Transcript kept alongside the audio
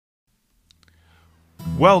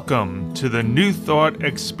Welcome to the New Thought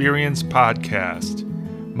Experience podcast.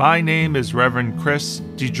 My name is Reverend Chris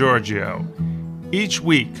DiGiorgio. Each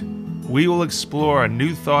week, we will explore a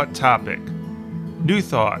New Thought topic. New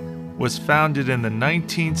Thought was founded in the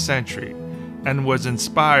 19th century and was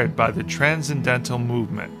inspired by the Transcendental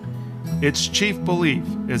Movement. Its chief belief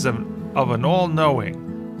is of an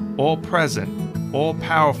all-knowing, all-present,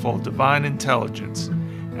 all-powerful divine intelligence,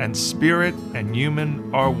 and spirit and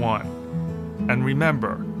human are one. And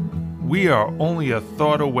remember, we are only a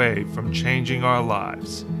thought away from changing our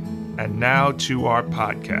lives. And now to our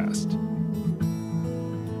podcast.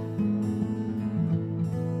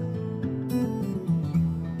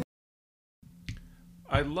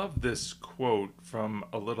 I love this quote from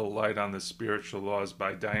A Little Light on the Spiritual Laws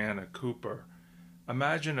by Diana Cooper.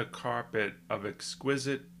 Imagine a carpet of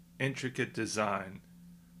exquisite, intricate design,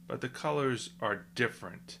 but the colors are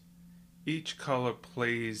different. Each color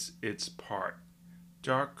plays its part.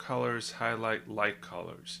 Dark colors highlight light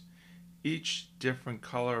colors. Each different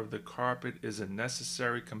color of the carpet is a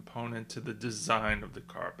necessary component to the design of the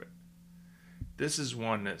carpet. This is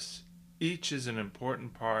oneness. Each is an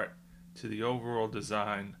important part to the overall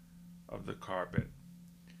design of the carpet.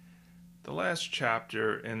 The last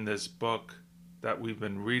chapter in this book that we've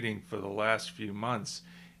been reading for the last few months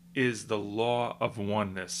is the law of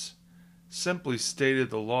oneness. Simply stated,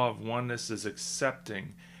 the law of oneness is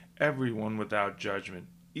accepting everyone without judgment.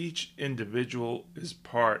 Each individual is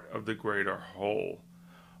part of the greater whole.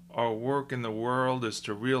 Our work in the world is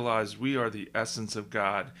to realize we are the essence of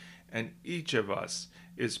God, and each of us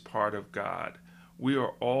is part of God. We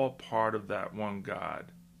are all part of that one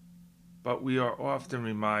God. But we are often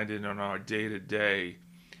reminded in our day-to-day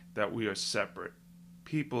that we are separate.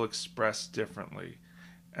 People express differently,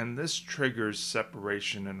 and this triggers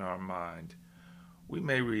separation in our mind. We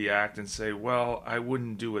may react and say, well, I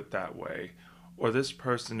wouldn't do it that way, or this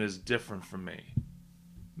person is different from me.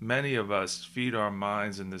 Many of us feed our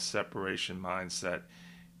minds in this separation mindset,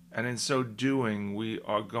 and in so doing, we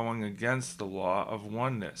are going against the law of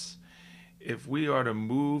oneness. If we are to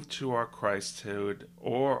move to our Christhood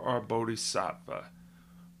or our Bodhisattva,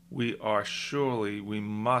 we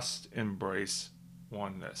must embrace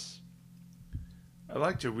oneness. I'd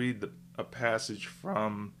like to read a passage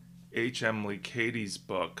from H. Emily Cady's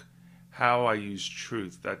book, How I Use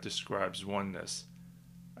Truth, that describes oneness.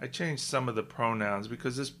 I changed some of the pronouns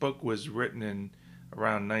because this book was written in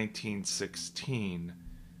around 1916.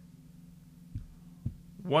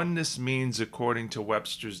 Oneness means, according to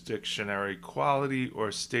Webster's dictionary, quality or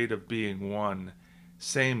state of being one,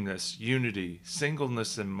 sameness, unity,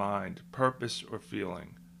 singleness in mind, purpose, or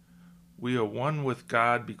feeling. We are one with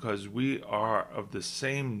God because we are of the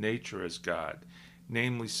same nature as God,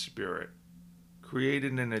 namely spirit,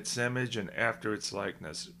 created in its image and after its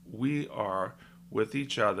likeness. We are with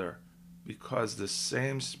each other because the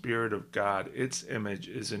same spirit of God, its image,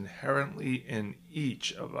 is inherently in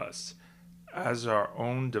each of us as our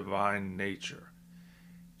own divine nature.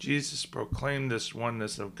 Jesus proclaimed this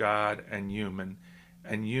oneness of God and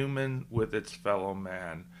human with its fellow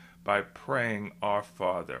man, by praying, Our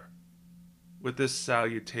Father. With this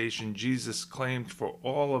salutation, Jesus claimed for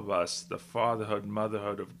all of us the fatherhood,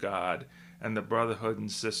 motherhood of God, and the brotherhood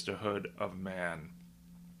and sisterhood of man.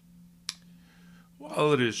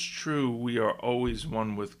 While it is true we are always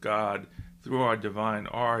one with God through our divine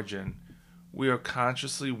origin, we are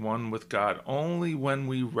consciously one with God only when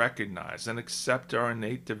we recognize and accept our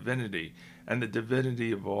innate divinity and the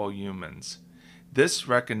divinity of all humans. This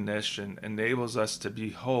recognition enables us to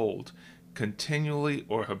behold continually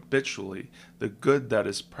or habitually the good that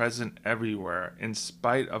is present everywhere, in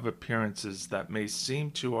spite of appearances that may seem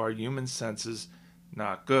to our human senses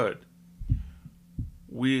not good.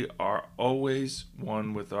 We are always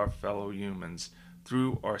one with our fellow humans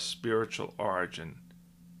through our spiritual origin,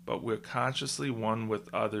 but we're consciously one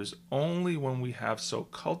with others only when we have so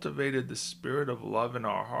cultivated the spirit of love in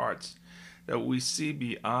our hearts that we see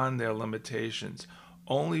beyond their limitations.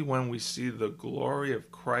 Only when we see the glory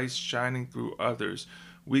of Christ shining through others,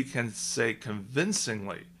 we can say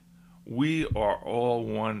convincingly, we are all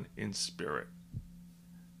one in spirit.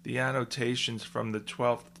 The annotations from the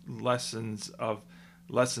 12th lessons of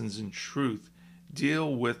Lessons in Truth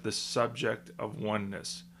deal with the subject of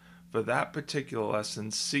oneness, for that particular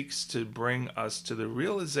lesson seeks to bring us to the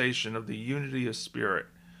realization of the unity of spirit.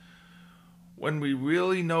 When we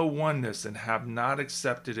really know oneness and have not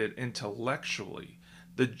accepted it intellectually,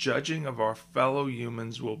 the judging of our fellow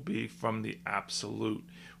humans will be from the absolute.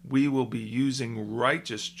 We will be using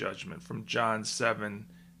righteous judgment from John 7,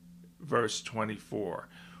 verse 24.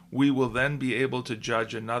 We will then be able to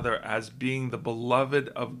judge another as being the beloved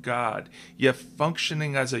of God, yet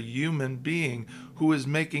functioning as a human being who is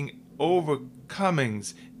making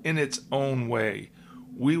overcomings in its own way.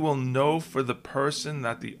 We will know for the person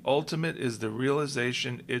that the ultimate is the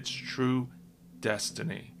realization its true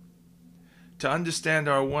destiny. To understand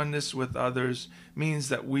our oneness with others means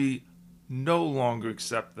that we no longer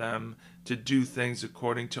accept them to do things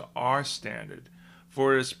according to our standard,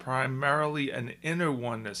 for it is primarily an inner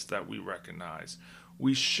oneness that we recognize.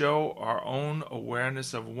 We show our own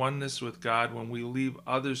awareness of oneness with God when we leave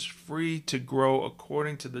others free to grow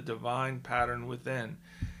according to the divine pattern within.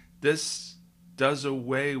 This does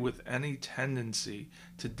away with any tendency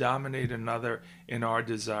to dominate another in our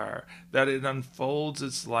desire, that it unfolds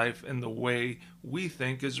its life in the way we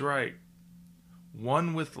think is right.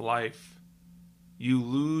 One with life, you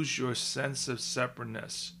lose your sense of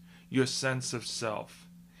separateness, your sense of self.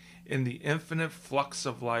 In the infinite flux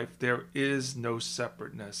of life, there is no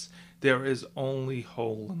separateness. There is only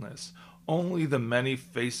wholeness, only the many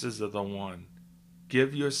faces of the one.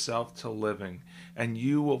 Give yourself to living, and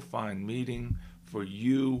you will find meaning, for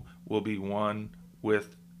you will be one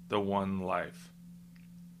with the one life.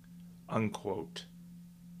 Unquote.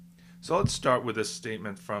 So let's start with a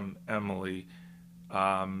statement from Emily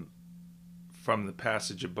from the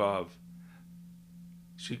passage above.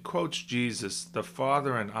 She quotes Jesus, "The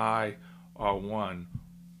Father and I are one,"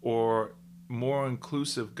 or more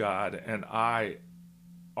inclusive, God and I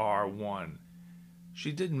are one.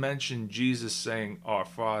 She did mention Jesus saying, "Our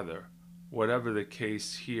Father," whatever the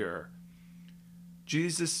case here.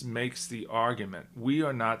 Jesus makes the argument, we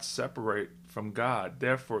are not separate from God.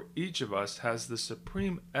 Therefore, each of us has the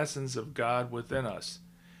supreme essence of God within us.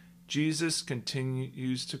 Jesus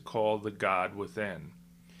continues to call the God within.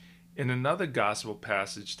 In another gospel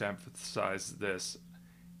passage to emphasize this,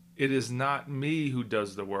 it is not me who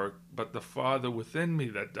does the work, but the Father within me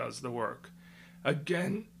that does the work.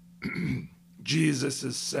 Again, Jesus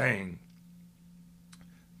is saying,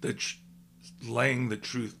 laying the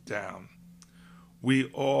truth down. We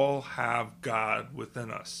all have God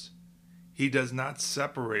within us. He does not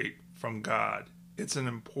separate from God. It's an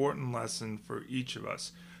important lesson for each of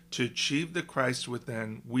us. To achieve the Christ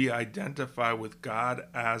within, we identify with God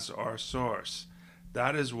as our source.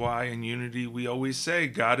 That is why in unity we always say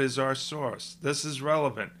God is our source. This is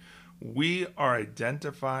relevant. We are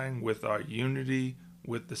identifying with our unity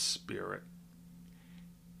with the Spirit.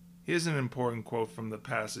 Here's an important quote from the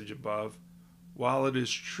passage above. While it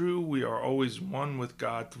is true we are always one with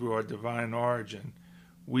God through our divine origin,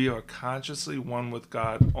 we are consciously one with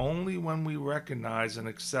God only when we recognize and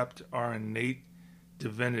accept our innate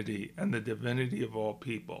divinity and the divinity of all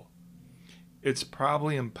people. It's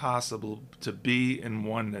probably impossible to be in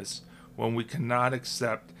oneness when we cannot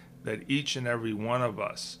accept that each and every one of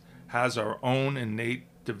us has our own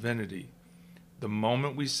innate divinity. The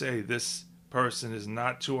moment we say this person is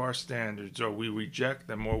not to our standards, or we reject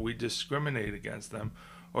them, or we discriminate against them,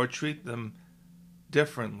 or treat them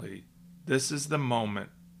differently, this is the moment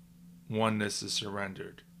oneness is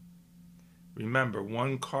surrendered. Remember,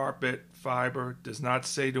 one carpet fiber does not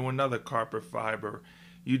say to another carpet fiber,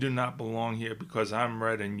 "You do not belong here because I'm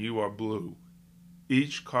red and you are blue."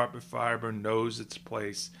 Each carpet fiber knows its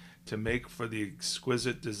place to make for the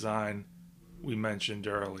exquisite design we mentioned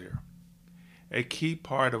earlier. A key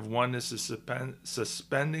part of oneness is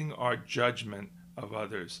suspending our judgment of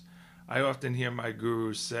others. I often hear my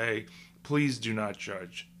gurus say, "Please do not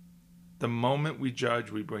judge." The moment we judge,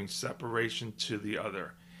 we bring separation to the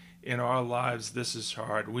other. In our lives, this is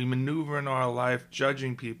hard. We maneuver in our life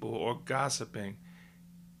judging people or gossiping.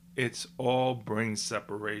 It's all brings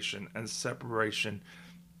separation, and separation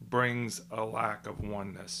brings a lack of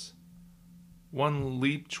oneness. One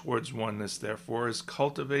leap towards oneness, therefore, is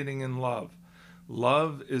cultivating in love.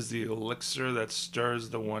 Love is the elixir that stirs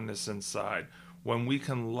the oneness inside. When we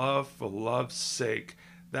can love for love's sake,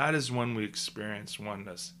 that is when we experience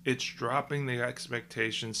oneness. It's dropping the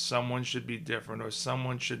expectation someone should be different, or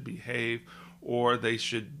someone should behave, or they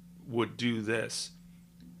would do this.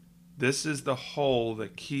 This is the whole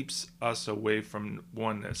that keeps us away from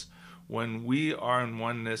oneness. When we are in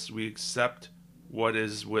oneness, we accept what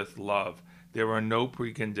is with love. There are no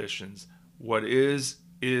preconditions. What is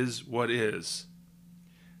what is.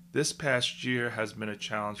 This past year has been a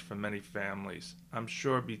challenge for many families. I'm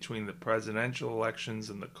sure between the presidential elections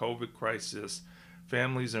and the COVID crisis,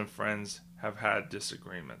 families and friends have had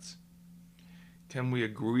disagreements. Can we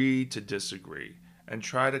agree to disagree and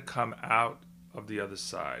try to come out of the other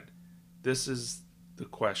side? This is the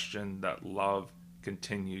question that love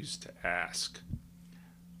continues to ask.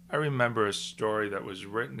 I remember a story that was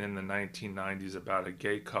written in the 1990s about a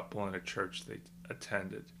gay couple in a church they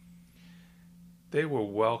attended. They were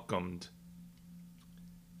welcomed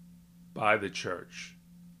by the church,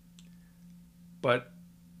 but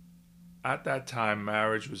at that time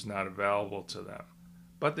marriage was not available to them,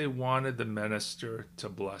 but they wanted the minister to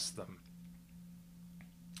bless them.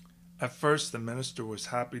 At first, the minister was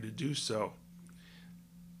happy to do so,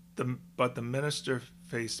 but the minister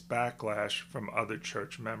faced backlash from other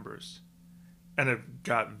church members, and it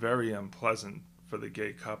got very unpleasant for the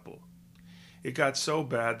gay couple. It got so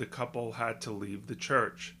bad the couple had to leave the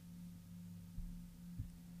church.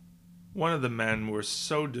 One of the men was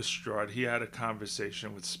so distraught he had a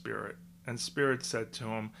conversation with Spirit, and Spirit said to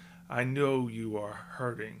him, "I know you are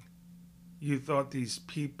hurting. You thought these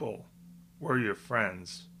people were your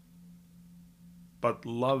friends, but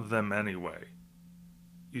love them anyway."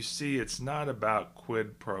 You see, it's not about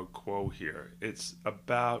quid pro quo here. It's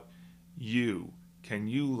about you. Can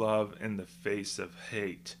you love in the face of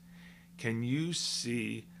hate? Can you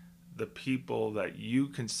see the people that you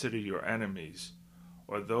consider your enemies,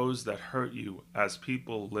 or those that hurt you, as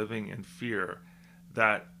people living in fear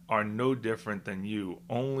that are no different than you,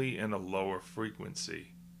 only in a lower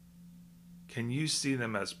frequency? Can you see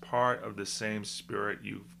them as part of the same spirit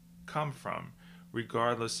you've come from,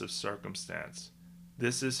 regardless of circumstance?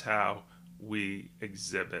 This is how we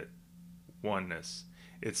exhibit oneness.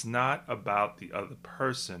 It's not about the other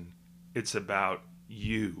person, it's about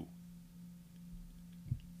you.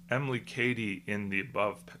 Emily Cady in the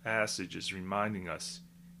above passage is reminding us,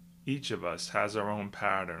 each of us has our own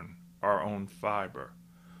pattern, our own fiber.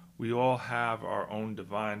 We all have our own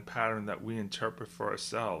divine pattern that we interpret for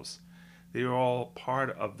ourselves. They are all part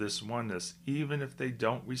of this oneness, even if they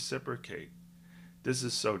don't reciprocate. This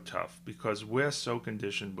is so tough because we're so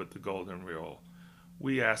conditioned with the golden rule.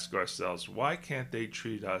 We ask ourselves, why can't they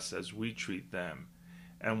treat us as we treat them?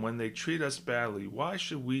 And when they treat us badly, why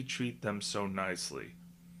should we treat them so nicely?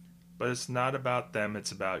 But it's not about them,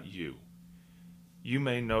 it's about you. You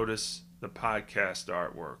may notice the podcast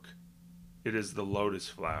artwork. It is the lotus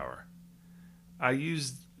flower. I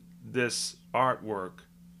used this artwork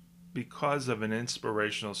because of an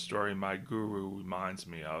inspirational story my guru reminds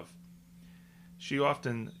me of. She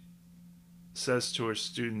often says to her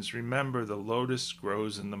students, remember, the lotus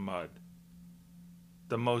grows in the mud.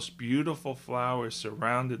 The most beautiful flower is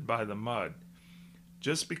surrounded by the mud.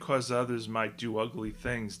 Just because others might do ugly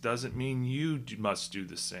things doesn't mean you must do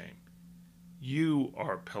the same. You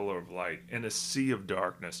are a pillar of light in a sea of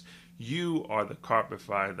darkness. You are the carpet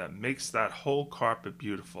fire that makes that whole carpet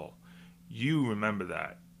beautiful. You remember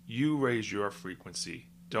that. You raise your frequency.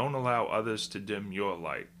 Don't allow others to dim your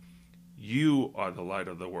light. You are the light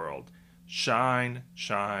of the world. Shine,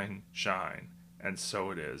 shine, shine. And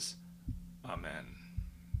so it is. Amen.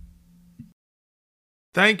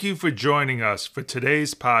 Thank you for joining us for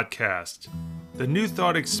today's podcast. The New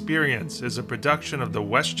Thought Experience is a production of the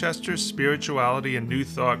Westchester Spirituality and New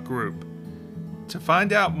Thought Group. To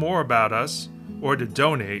find out more about us or to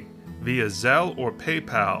donate via Zelle or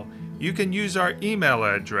PayPal, you can use our email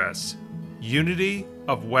address,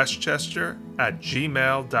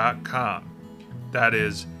 unityofwestchester@gmail.com. That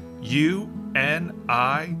is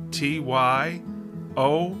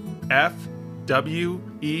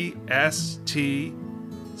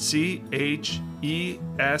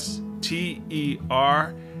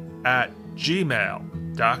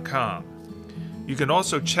You can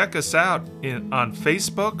also check us out on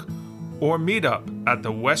Facebook or meet up at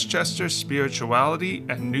the Westchester Spirituality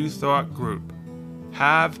and New Thought Group.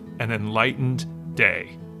 Have an enlightened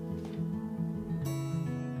day.